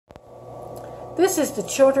This is the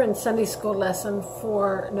Children's Sunday School lesson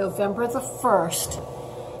for November the 1st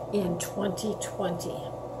in 2020.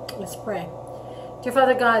 Let's pray. Dear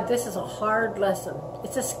Father God, this is a hard lesson.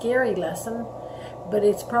 It's a scary lesson, but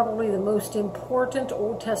it's probably the most important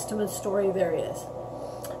Old Testament story there is.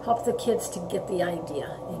 Help the kids to get the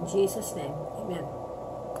idea. In Jesus' name, amen.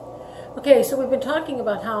 Okay, so we've been talking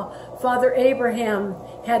about how Father Abraham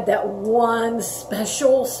had that one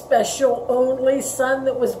special, only son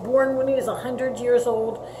that was born when he was 100 years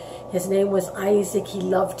old. His name was Isaac. He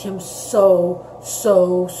loved him so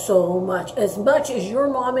much as your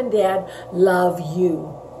mom and dad love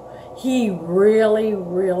you. He really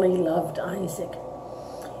loved Isaac.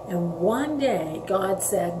 And one day, God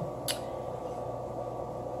said,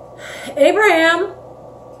 Abraham!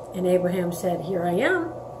 And Abraham said, here I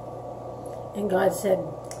am. And God said,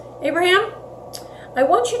 Abraham, I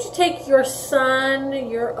want you to take your son,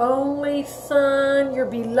 your only son, your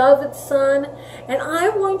beloved son, and I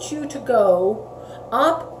want you to go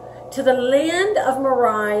up to the land of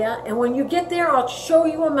Moriah, and when you get there, I'll show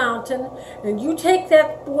you a mountain, and you take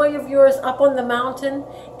that boy of yours up on the mountain,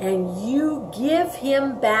 and you give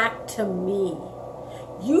him back to me.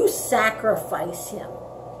 You sacrifice him.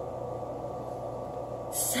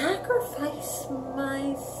 Sacrifice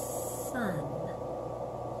my son.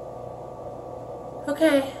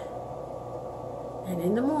 Okay. And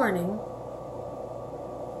in the morning,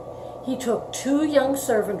 he took 2 young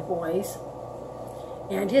servant boys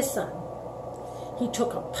and his son. He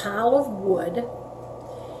took a pile of wood.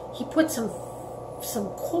 He put some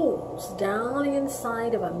coals down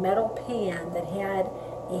inside of a metal pan that had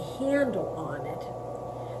a handle on it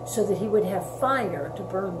so that he would have fire to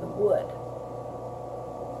burn the wood.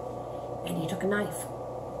 And he took a knife.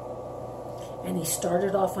 And he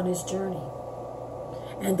started off on his journey.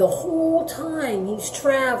 And the whole time he's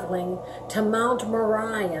traveling to Mount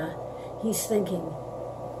Moriah, he's thinking,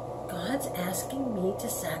 God's asking me to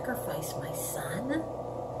sacrifice my son?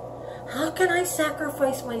 How can I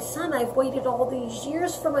sacrifice my son? I've waited all these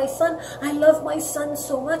years for my son. I love my son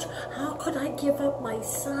so much. How could I give up my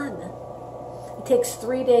son? It takes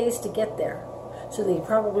 3 days to get there. So they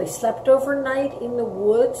probably slept overnight in the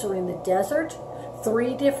woods or in the desert,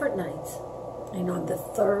 3 different nights. And on the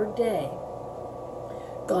 3rd day,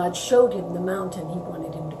 God showed him the mountain he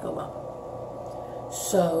wanted him to go up.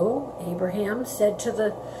 So Abraham said to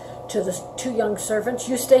the 2 young servants,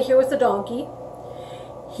 you stay here with the donkey.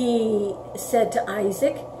 He said to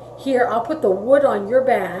Isaac, here, I'll put the wood on your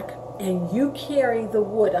back, and you carry the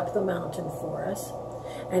wood up the mountain for us.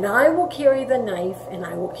 And I will carry the knife, and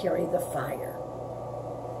I will carry the fire.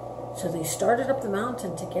 So they started up the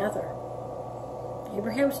mountain together.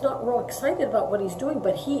 Abraham's not real excited about what he's doing,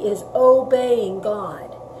 but he is obeying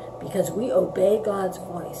God because we obey God's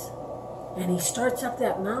voice. And he starts up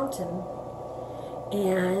that mountain,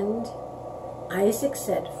 and Isaac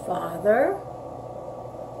said, Father,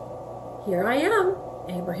 here I am,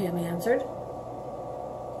 Abraham answered.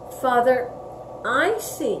 Father, I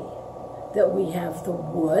see that we have the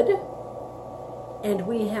wood and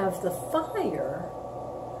we have the fire,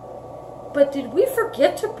 but did we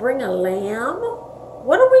forget to bring a lamb?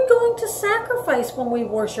 What are we going to sacrifice when we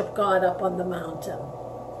worship God up on the mountain?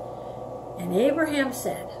 And Abraham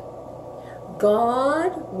said,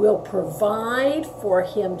 God will provide for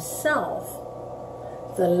himself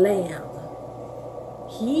the lamb.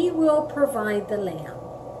 He will provide the lamb.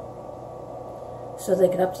 So they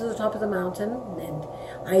get up to the top of the mountain, and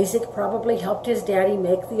Isaac probably helped his daddy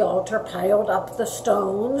make the altar, piled up the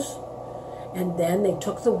stones, and then they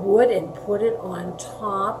took the wood and put it on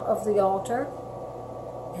top of the altar.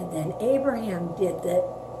 And then Abraham did the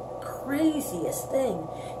craziest thing.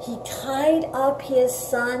 He tied up his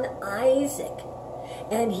son Isaac,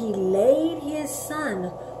 and he laid his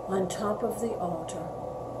son on top of the altar.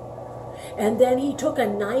 And then he took a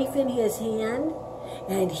knife in his hand,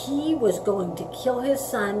 and he was going to kill his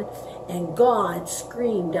son, and God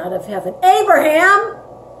screamed out of heaven, Abraham!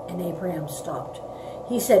 And Abraham stopped.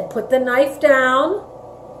 He said, put the knife down.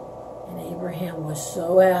 And Abraham was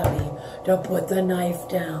so happy to put the knife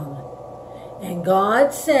down. And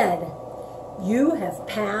God said, you have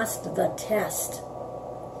passed the test.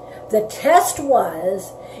 The test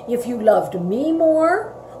was if you loved me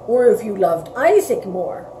more or if you loved Isaac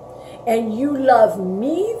more. And you love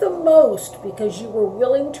me the most because you were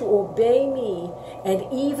willing to obey me and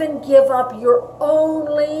even give up your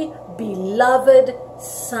only beloved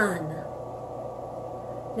son.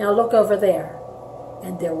 Now look over there.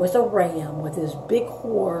 And there was a ram with his big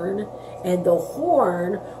horn, and the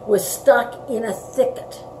horn was stuck in a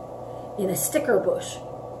thicket, in a sticker bush.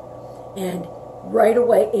 And right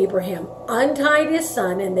away, Abraham untied his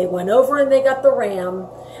son, and they went over and they got the ram.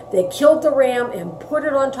 They killed the ram and put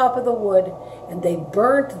it on top of the wood, and they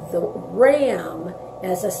burnt the ram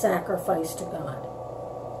as a sacrifice to God.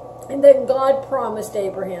 And then God promised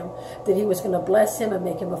Abraham that he was going to bless him and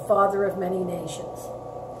make him a father of many nations.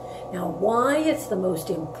 Now, why it's the most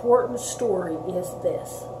important story is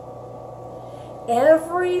this.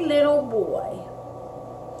 Every little boy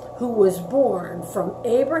who was born from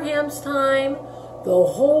Abraham's time the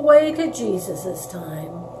whole way to Jesus'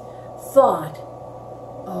 time thought,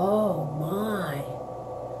 oh my,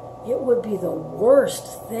 it would be the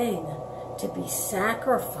worst thing to be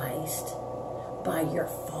sacrificed by your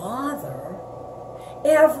father.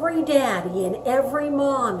 Every daddy and every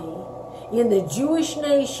mommy in the Jewish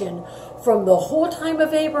nation from the whole time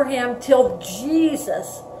of Abraham till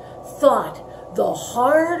Jesus thought the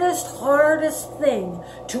hardest thing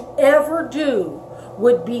to ever do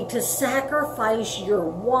would be to sacrifice your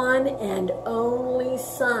one and only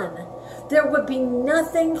son. There would be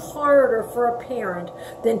nothing harder for a parent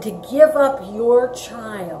than to give up your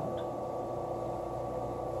child.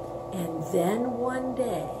 And then one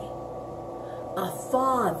day, a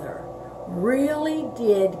father really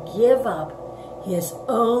did give up his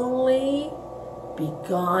only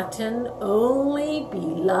begotten, only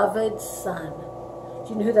beloved son.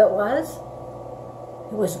 Do you know who that was?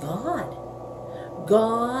 It was God.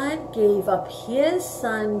 God gave up his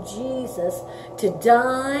son Jesus to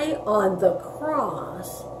die on the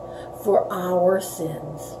cross for our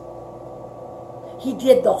sins. He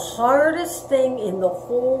did the hardest thing in the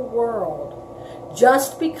whole world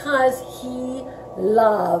just because he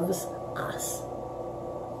loves us.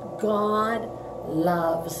 God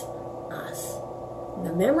loves us.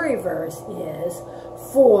 The memory verse is,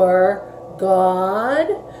 for God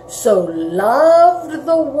so loved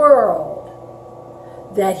the world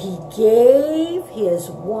that he gave his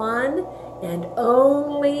one and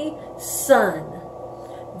only Son,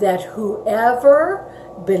 that whoever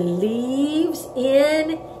believes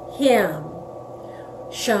in him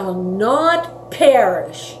shall not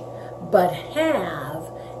perish, but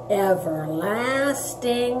have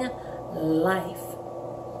everlasting life.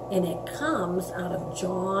 And it comes out of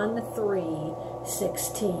John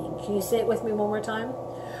 3:16. Can you say it with me one more time?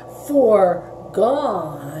 For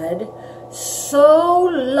God so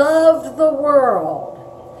loved the world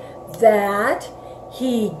that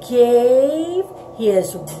he gave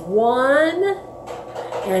his one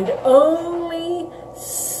and only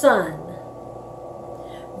Son,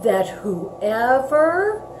 that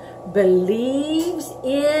whoever believes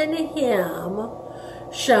in him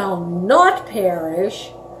shall not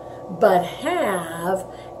perish, but have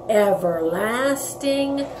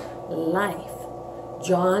everlasting life.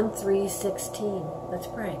 John 3:16. Let's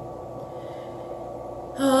pray.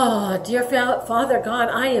 Oh, dear Father God,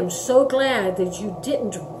 I am so glad that you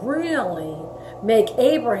didn't really make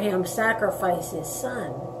Abraham sacrifice his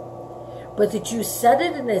son, but that you set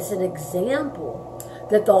it as an example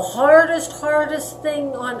that the hardest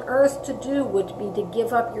thing on earth to do would be to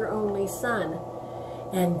give up your only son.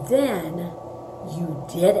 And then you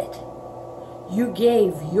did it. You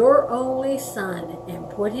gave your only son and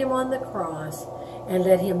put him on the cross and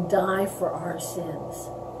let him die for our sins.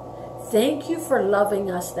 Thank you for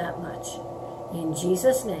loving us that much. In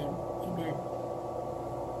Jesus' name,